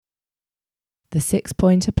The Six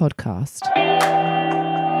Pointer Podcast.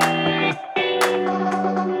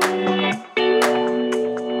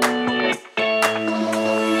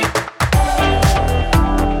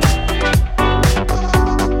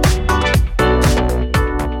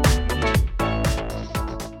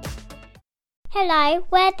 Hello,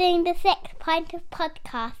 we're doing the 6 Pointer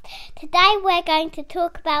Podcast. Today we're going to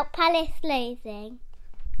talk about Palace losing.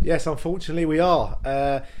 Yes, unfortunately we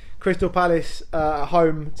are. Crystal Palace at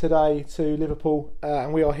home today to Liverpool,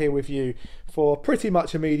 and we are here with you for pretty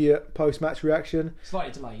much immediate post-match reaction.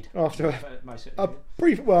 Slightly delayed after a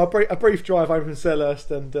brief drive home from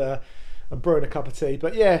Selhurst and brewing a cup of tea.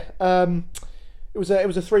 But yeah, it was a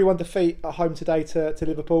 3-1 defeat at home today to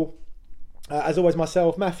Liverpool. As always,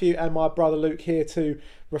 myself, Matthew, and my brother Luke here to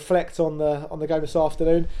reflect on the game this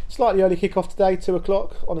afternoon. Slightly early kick-off today,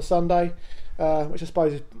 2:00 on a Sunday, which I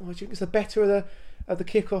suppose is, do you think it's the better of the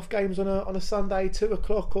kick-off games on a Sunday,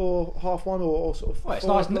 2:00 or 1:30 or sort of. Well, it's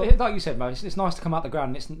nice, like you said, Mo. It's nice to come out the ground.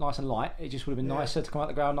 And it's nice and light. It just would have been nicer to come out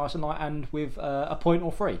the ground nice and light and with a point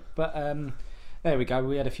or three. But there we go.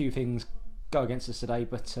 We had a few things go against us today,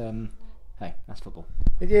 but. Hey, that's football.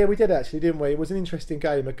 Yeah, we did actually, didn't we? It was an interesting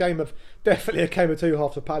game. Definitely a game of two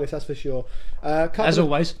halves for Palace, that's for sure. As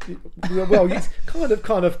always. Well, it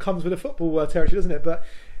kind of comes with a football territory, doesn't it? But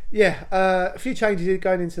yeah, a few changes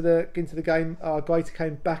going into the game. Gaeta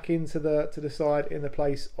came back into the side in the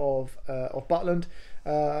place of Butland.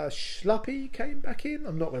 Schluppy came back in.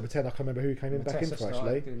 I'm not going to pretend I can remember who came back in for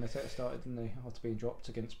actually. Mateta started, didn't they? After being dropped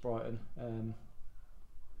against Brighton.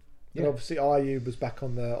 And obviously Ayew was back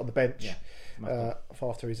on the bench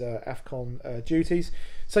after his AFCON duties.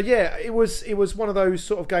 So yeah, it was one of those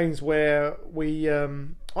sort of games where we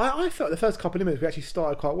I felt the first couple of minutes we actually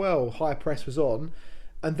started quite well. High press was on,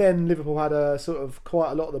 and then Liverpool had a sort of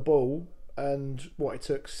quite a lot of the ball, and it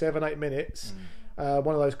took 7-8 minutes.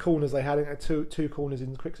 One of those corners they had, two corners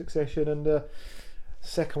in quick succession, and the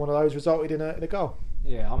second one of those resulted in a goal.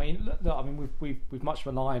 Yeah, I mean, we've much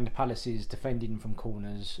maligned Palace's defending from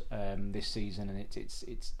corners this season, and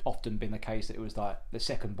it's often been the case that it was like the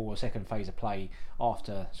second phase of play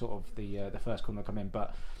after sort of the first corner come in.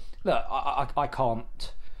 But look, I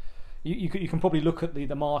can't. You can probably look at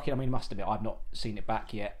the marking. I mean, must admit, I've not seen it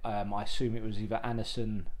back yet. I assume it was either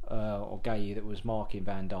Anderson or Gay that was marking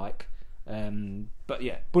Van Dijk. But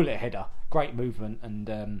yeah, bullet header, great movement,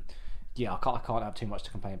 and. Yeah, I can't have too much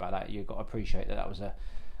to complain about that. You've got to appreciate that was a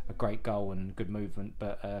great goal and good movement.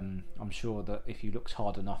 But I'm sure that if you looked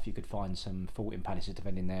hard enough, you could find some fault in Palace's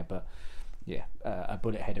defending there. But yeah, a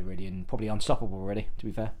bullet header really, and probably unstoppable really, to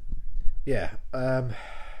be fair. Yeah,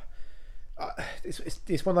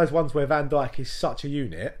 it's one of those ones where Van Dijk is such a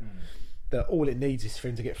unit that all it needs is for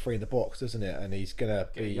him to get free in the box, doesn't it? And he's gonna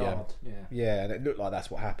be yeah, and it looked like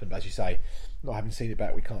that's what happened. But as you say, not having seen it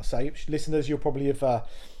back, we can't say. Listeners, you'll probably have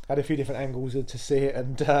had a few different angles to see it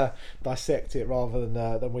and dissect it rather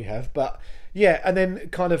than we have. But yeah, and then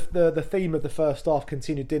kind of the theme of the first half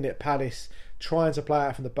continued, didn't it? Palace trying to play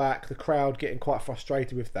out from the back, the crowd getting quite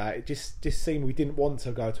frustrated with that. It just seemed we didn't want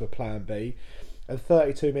to go to a plan B. And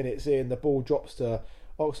 32 minutes in, the ball drops to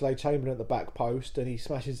Oxlade-Chamberlain at the back post, and he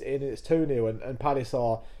smashes it in, and it's 2-0. And Palace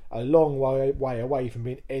are a long way away from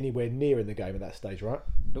being anywhere near in the game at that stage, right?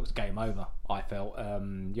 Looks game over, I felt.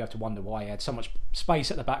 You have to wonder why he had so much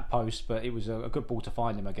space at the back post, but it was a good ball to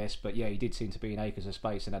find him, I guess. But yeah, he did seem to be in acres of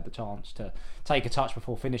space and had the chance to take a touch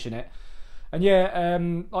before finishing it. And yeah,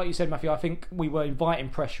 like you said, Matthew, I think we were inviting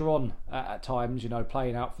pressure on at times,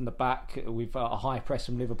 playing out from the back with a high press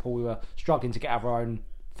from Liverpool. We were struggling to get out of our own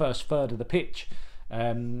first third of the pitch.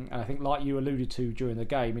 And I think, like you alluded to during the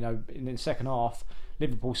game, in the second half,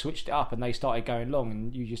 Liverpool switched it up and they started going long,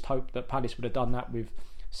 and you just hoped that Palace would have done that with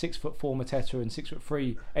 6'4" Mateta and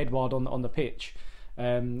 6'3" Edouard on the pitch,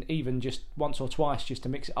 even just once or twice, just to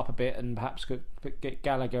mix it up a bit and perhaps get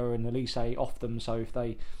Gallagher and Elise off them. So if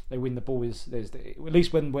they win the ball, at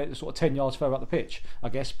least when we're sort of 10 yards further up the pitch, I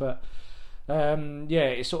guess. But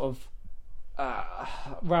it's sort of.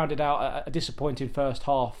 Rounded out a disappointing first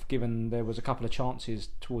half, given there was a couple of chances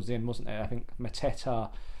towards the end, wasn't there? I think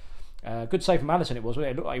Mateta, good save from Alisson it was, wasn't it?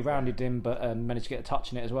 It looked like he rounded him, but managed to get a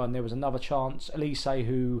touch in it as well. And there was another chance, Elise,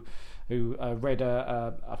 who read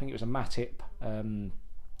I think it was a Matip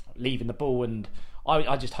leaving the ball, and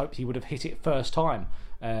I just hoped he would have hit it first time,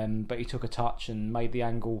 but he took a touch and made the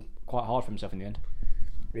angle quite hard for himself in the end.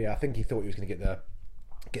 Yeah, I think he thought he was going to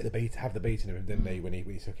have the beating of him, didn't he, when he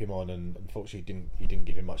took him on, and unfortunately he didn't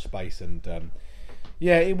give him much space. And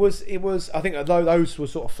it was. I think those were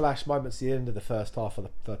sort of flash moments at the end of the first half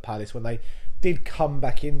for Palace when they did come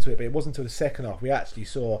back into it, but it wasn't until the second half we actually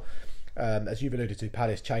saw as you've alluded to,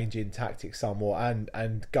 Palace changing tactics somewhat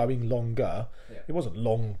and going longer. Yeah. It wasn't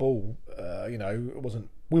long ball, it wasn't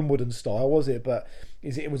Wimbledon style, was it? But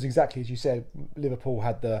it was exactly as you said. Liverpool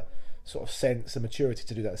had the sort of sense and maturity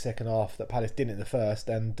to do that in the second half that Palace didn't in the first.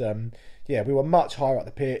 And we were much higher up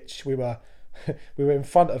the pitch. We were in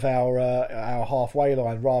front of our halfway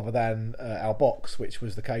line rather than our box, which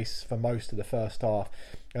was the case for most of the first half.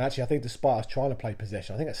 And actually, I think despite us trying to play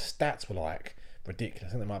possession, I think the stats were like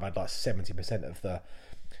ridiculous. I think they might have had like 70% of the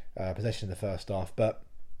possession in the first half. But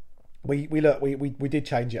we did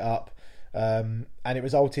change it up, and it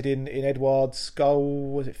resulted in Edouard's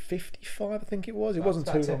goal. Was it 55? I think it was. It wasn't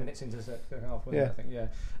too 10 long. minutes into the second half, wasn't it?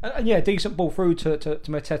 I think, and decent ball through to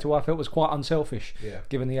Mateta. I felt was quite unselfish,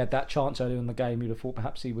 given he had that chance earlier in the game. You'd have thought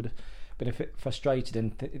perhaps he would have been a bit frustrated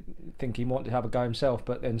and think he wanted to have a go himself,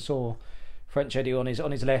 but then saw French Eddie on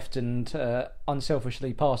his left and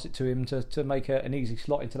unselfishly passed it to him to make an easy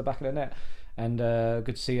slot into the back of the net. And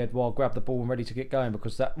good to see Edouard grab the ball and ready to get going,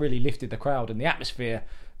 because that really lifted the crowd and the atmosphere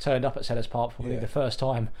turned up at Sellers Park for probably the first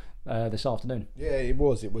time this afternoon. Yeah, it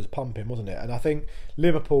was pumping, wasn't it? And I think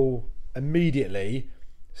Liverpool immediately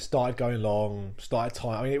started going long, started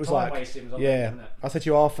time. I mean, it was time wasting was on there, wasn't it? I said to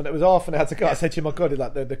you it was half an hour to go. I said to you, my God,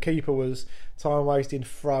 the keeper was time wasting,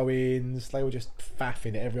 throw-ins. They were just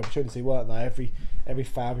faffing at every opportunity, weren't they? Every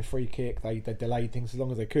foul, every free kick, they delayed things as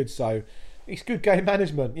long as they could. So it's good game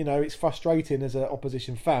management. It's frustrating as an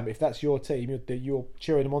opposition fan, but if that's your team, you're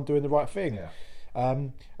cheering them on doing the right thing. Yeah.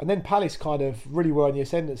 And then Palace kind of really were in the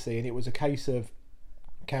ascendancy, and it was a case of,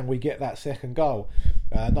 can we get that second goal?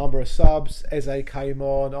 A number of subs. Eze came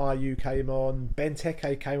on, Ayew came on,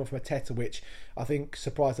 Benteke came on from Mateta, which I think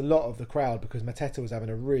surprised a lot of the crowd because Mateta was having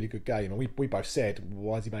a really good game, and we both said,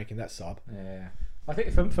 why is he making that sub? Yeah, I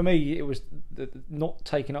think for me it was not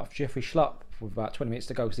taking off Jeffrey Schlupp with about 20 minutes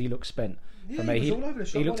to go because he looked spent. For me, he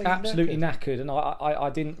looked absolutely knackered, and I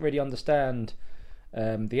didn't really understand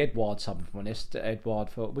the Edouard sub, from honest. Edouard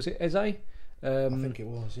for, was it Eze? I think it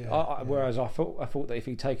was, yeah. Whereas I thought that if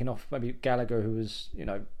he'd taken off maybe Gallagher, who was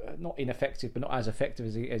not ineffective but not as effective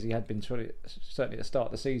as he had been certainly at the start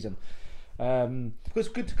of the season. It was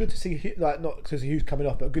good to see, like, not because he was coming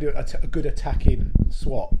off, but a good attacking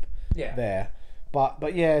swap there. But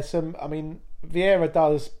Vieira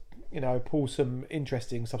does pull some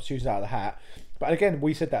interesting substitutions out of the hat. But again,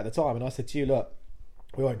 we said that at the time, and I said to you, look,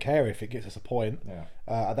 we won't care if it gets us a point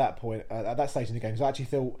at that point, at that stage in the game. So I actually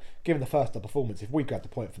thought, given the first performance, if we grabbed the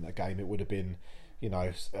point from that game, it would have been,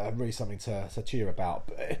 really something to cheer about.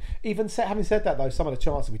 But even having said that, though, some of the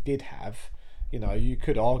chances we did have, you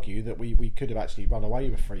could argue that we could have actually run away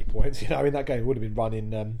with 3 points. In that game, it would have been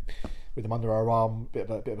running with them under our arm, bit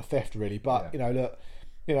of a theft, really. But look,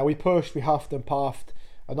 we pushed, we huffed and puffed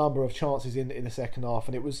a number of chances in the second half,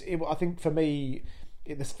 and I think for me,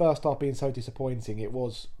 in this first half being so disappointing, it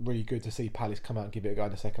was really good to see Palace come out and give it a go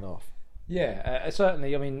in the second half. Yeah,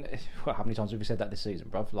 certainly. I mean, how many times have we said that this season,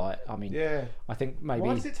 bruv? I think maybe.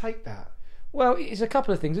 Why does it take that? Well, it's a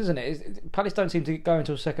couple of things, isn't it? Palace don't seem to go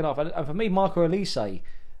until the second half, and for me, Marco Elise,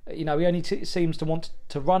 he only seems to want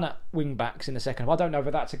to run at wing backs in the second half. I don't know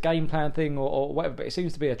whether that's a game plan thing or whatever, but it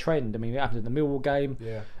seems to be a trend. I mean, it happened in the Millwall game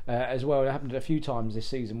as well. It happened a few times this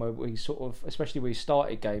season where we sort of, especially when he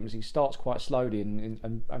started games, he starts quite slowly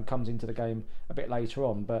and comes into the game a bit later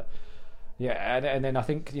on. But and then I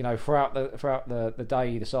think throughout the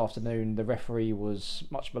day this afternoon, the referee was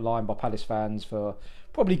much maligned by Palace fans for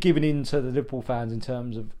probably giving in to the Liverpool fans in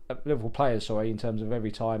terms of Liverpool players. In terms of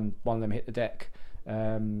every time one of them hit the deck,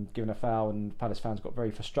 given a foul, and Palace fans got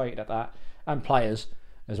very frustrated at that, and players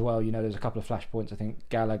as well. There's a couple of flashpoints. I think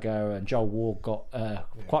Gallagher and Joel Ward got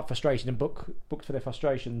quite frustrated and booked for their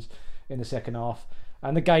frustrations in the second half.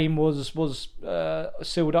 And the game was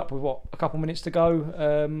sealed up with a couple of minutes to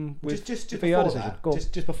go. With just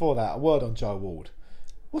before that, a word on Joel Ward.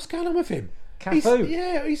 What's going on with him? Cafu.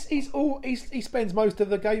 He spends most of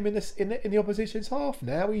the game in the opposition's half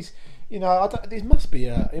now. It must be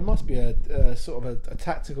a sort of a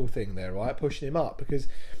tactical thing there, right? Pushing him up, because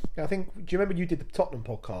I think, do you remember you did the Tottenham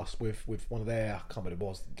podcast with one of their, I can't remember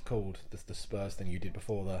what it was called, the Spurs thing you did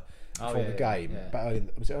before the game? Yeah.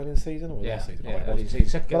 Was it early in the season or last season? Early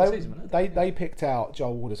season. They picked out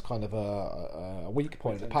Joel Ward as kind of a weak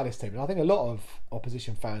point of the Palace team, and I think a lot of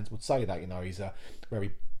opposition fans would say that he's a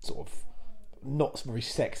very sort of not very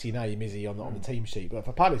sexy name, is he, on the team sheet? But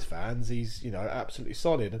for Palace fans, he's absolutely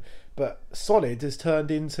solid. But solid has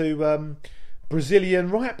turned into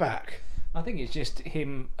Brazilian right back. I think it's just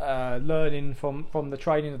him learning from the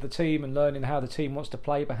training of the team and learning how the team wants to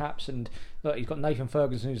play, perhaps. And look, he's got Nathan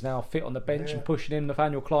Ferguson, who's now fit on the bench and pushing him.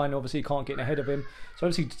 Nathaniel Klein obviously can't get ahead of him, so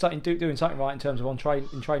obviously doing something right in terms of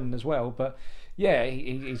in training as well. But yeah,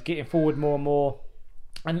 he's getting forward more and more.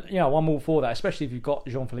 And I'm all for that, especially if you've got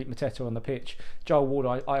Jean-Philippe Mateta on the pitch. Joel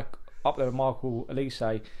Ward, I up there with Michael Elise,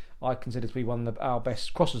 I consider to be one of our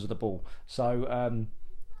best crossers of the ball. So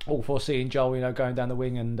all for seeing Joel, going down the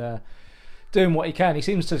wing and doing what he can. He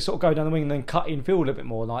seems to sort of go down the wing and then cut in field a bit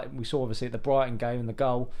more, like we saw obviously at the Brighton game and the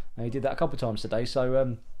goal. And he did that a couple of times today. So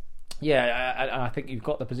and I think you've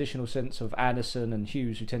got the positional sense of Anderson and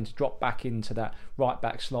Hughes, who tend to drop back into that right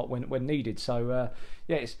back slot when needed. So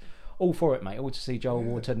it's all for it, mate. All to see Joel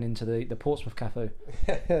Ward turn into the Portsmouth Cafu.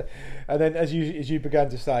 And then as you began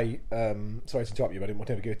to say, sorry to interrupt you, but I didn't want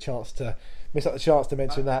to give a chance to miss out the chance to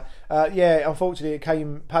mention that. Unfortunately, it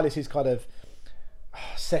came Palace's kind of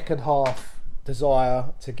second half desire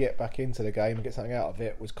to get back into the game and get something out of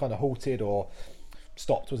it was kind of halted or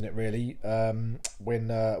stopped, wasn't it? Really, when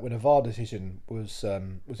a VAR decision was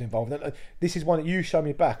involved. And this is one that you showed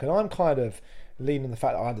me back, and I'm kind of leaning on the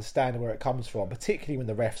fact that I understand where it comes from, particularly when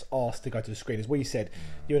the refs asked to go to the screen. As we said,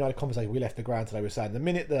 you and I had a conversation. We left the ground today. We were saying the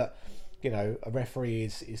minute that a referee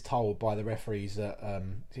is told by the referees at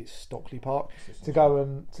it's Stockley Park to go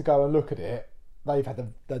and look at it, they've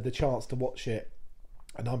had the chance to watch it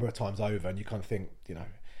a number of times over, and you kind of think,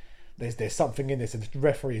 there's something in this, and the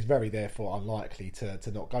referee is very therefore unlikely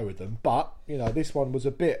to not go with them. But this one was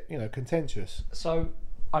a bit contentious. So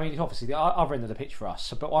I mean, obviously I've rendered the pitch for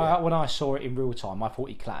us, but when I saw it in real time, I thought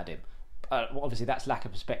he clattered him. Obviously that's lack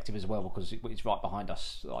of perspective as well, because it's right behind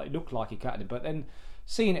us. It looked like he clattered him, but then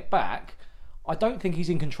seeing it back, I don't think he's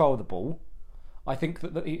in control of the ball. I think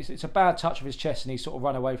that it's a bad touch of his chest and he's sort of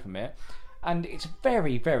run away from it, and it's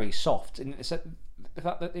very, very soft. And it's the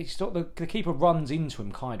fact that the keeper runs into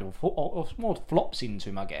him, kind of, or more flops into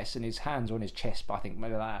him, I guess, and his hands are on his chest. But I think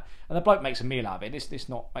maybe that, and the bloke makes a meal out of it. It's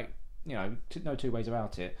not like no two ways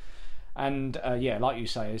about it. And like you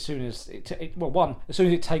say, as soon as as soon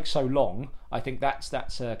as it takes so long, I think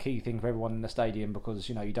that's a key thing for everyone in the stadium, because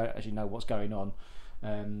you don't actually know what's going on.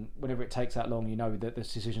 Whenever it takes that long, that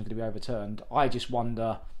this decision's going to be overturned. I just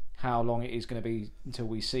wonder how long it is going to be until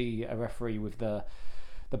we see a referee with the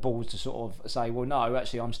balls to sort of say, well, no,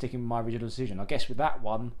 actually, I'm sticking with my original decision. I guess with that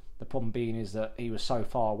one, the problem being is that he was so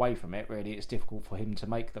far away from it, really, it's difficult for him to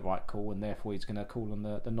make the right call, and therefore he's going to call on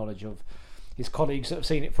the knowledge of his colleagues that have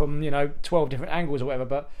seen it from 12 different angles or whatever.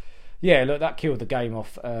 But yeah, look, that killed the game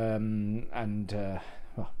off, and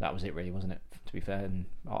that was it, really, wasn't it? To be fair, and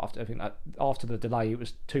after the delay, it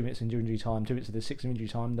was 2 minutes into injury time, 2 minutes of the 6th injury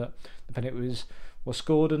time, that the penalty was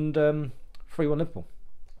scored, and 3-1 Liverpool.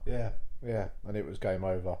 Yeah, and it was game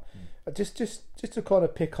over. Just to kind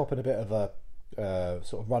of pick up on a bit of a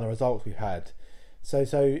sort of run of results we've had. So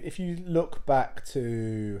if you look back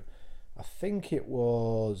to, I think it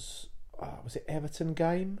was it Everton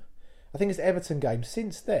game? I think it's the Everton game.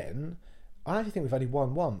 Since then, I actually think we've only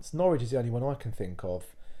won once. Norwich is the only one I can think of.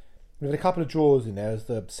 We've had a couple of draws in there, as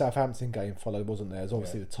the Southampton game followed, wasn't there? There's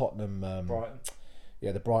obviously the Tottenham, Brighton.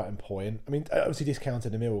 Yeah, the Brighton point. I mean, obviously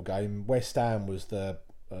discounted the Millwall game. West Ham was the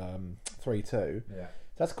 3-2. Yeah,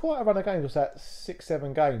 that's quite a run of games. Was that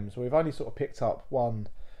 6-7 games? We've only sort of picked up one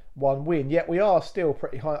win. Yet we are still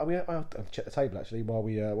pretty high. I mean, I'll check the table actually while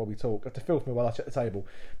we talk. I have to filter me while I check the table.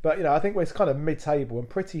 But I think we're kind of mid-table and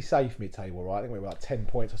pretty safe mid-table, right? I think we were like 10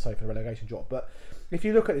 points or so for the relegation drop. But if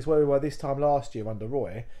you look at this where we were this time last year under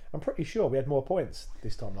Roy, I'm pretty sure we had more points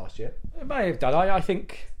this time last year. It may have done. I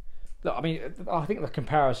think. Look, I mean, I think the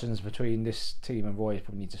comparisons between this team and Roy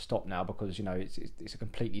probably need to stop now, because it's a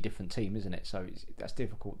completely different team, isn't it? So that's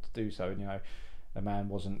difficult to do so. And the man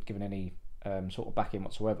wasn't given any sort of backing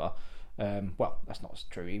whatsoever. Well, that's not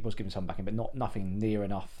true. He was given some backing, but nothing near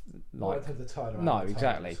enough. Like no,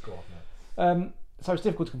 exactly. So it's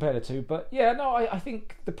difficult to compare the two. But yeah, no, I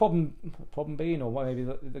think the problem being, or maybe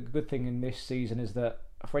the good thing in this season, is that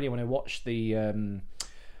for anyone who watched the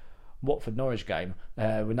Watford Norwich game,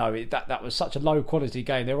 we know that was such a low quality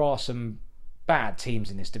game. There are some bad teams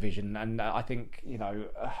in this division, and I think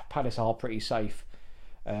Palace are pretty safe.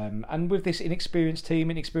 And with this inexperienced team,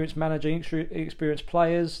 inexperienced manager, inexperienced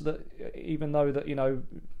players, that even though that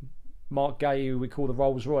Mark Gay, who we call the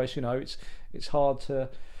Rolls Royce, it's hard to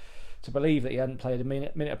believe that he hadn't played a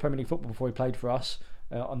minute of Premier League football before he played for us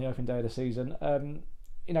on the opening day of the season.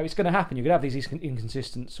 It's going to happen. You're going to have these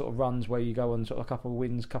inconsistent sort of runs where you go on sort of a couple of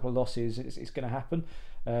wins, a couple of losses. It's going to happen.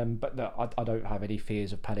 But no, I don't have any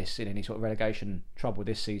fears of Palace in any sort of relegation trouble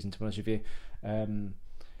this season, to be honest with you.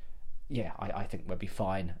 I think we'll be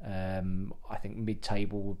fine. I think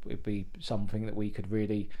mid-table would be something that we could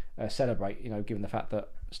really celebrate. Given the fact that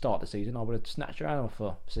start the season I would have snatched around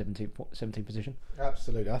for 17th position.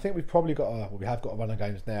 Absolutely, I think we've probably we have got a run of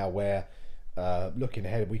games now where looking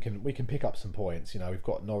ahead we can pick up some points. We've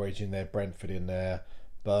got Norwich in there, Brentford in there,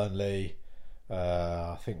 Burnley.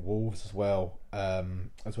 I think Wolves as well as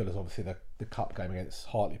obviously the cup game against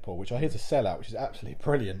Hartlepool, which I hear is a sellout, which is absolutely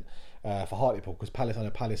brilliant for Hartlepool because Palace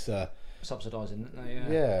subsidising.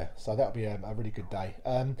 Yeah, so that'll be a really good day.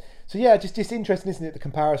 Just interesting, isn't it? The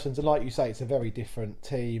comparisons, and like you say, it's a very different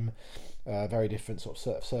team, very different sort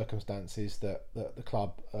of circumstances that the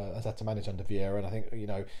club has had to manage under Vieira, and I think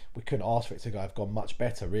we couldn't ask for it to have gone much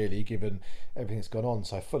better, really, given everything that's gone on.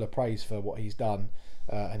 So full of praise for what he's done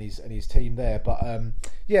and his team there. But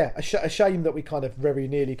a shame that we kind of very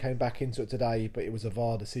nearly came back into it today, but it was a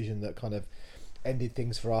VAR decision that kind of ended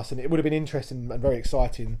things for us, and it would have been interesting and very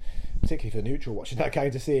exciting, particularly for the neutral watching that game,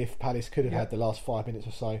 to see if Palace could have had the last 5 minutes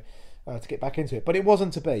or so to get back into it, but it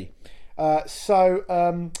wasn't to be. I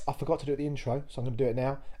forgot to do the intro, so I'm going to do it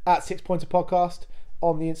now. At 6 Pointer Podcast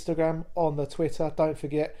on the Instagram, on the Twitter. Don't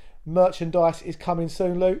forget, merchandise is coming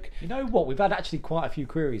soon, Luke. You know what? We've had actually quite a few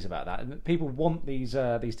queries about that, and people want these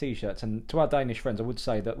t-shirts. And to our Danish friends, I would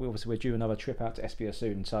say that we're due another trip out to Esbjerg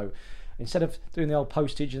soon. So instead of doing the old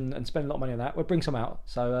postage and spending a lot of money on that, we'll bring some out.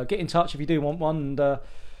 So get in touch if you do want one, and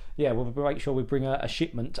we'll make sure we bring a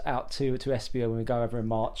shipment out to Esbjerg when we go over in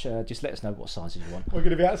March. Just let us know what sizes you want. We're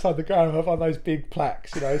going to be outside the ground with one of those big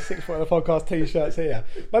plaques, 6 Pointer Podcast t-shirts here.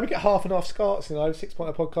 Maybe get half and half scarves, 6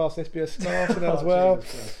 Pointer Podcast Esbjerg scarves as well.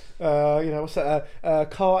 Jesus, what's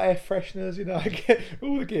that? Car air fresheners, get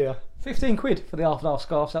all the gear. £15 for the half and half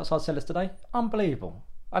scarves outside sellers today. Unbelievable.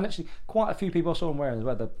 And actually, quite a few people I saw them wearing as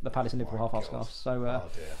well, the Palace and Liverpool half-half scarves. So,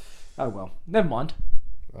 oh well, never mind.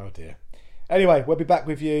 Oh dear. Anyway, we'll be back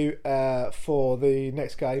with you for the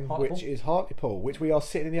next game, Hartlepool. Which is Hartlepool, which we are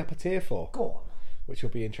sitting in the upper tier for. Go on. Which will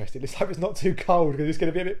be interesting. Let's hope it's not too cold because it's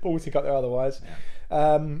going to be a bit Baltic up there otherwise.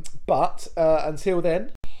 Yeah. But until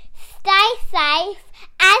then, stay safe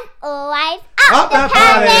and always up the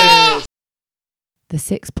Palace! The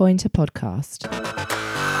 6 Pointer Podcast.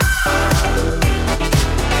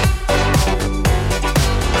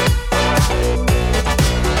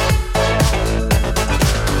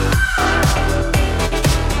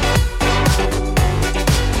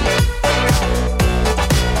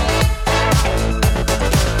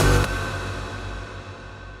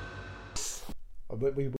 We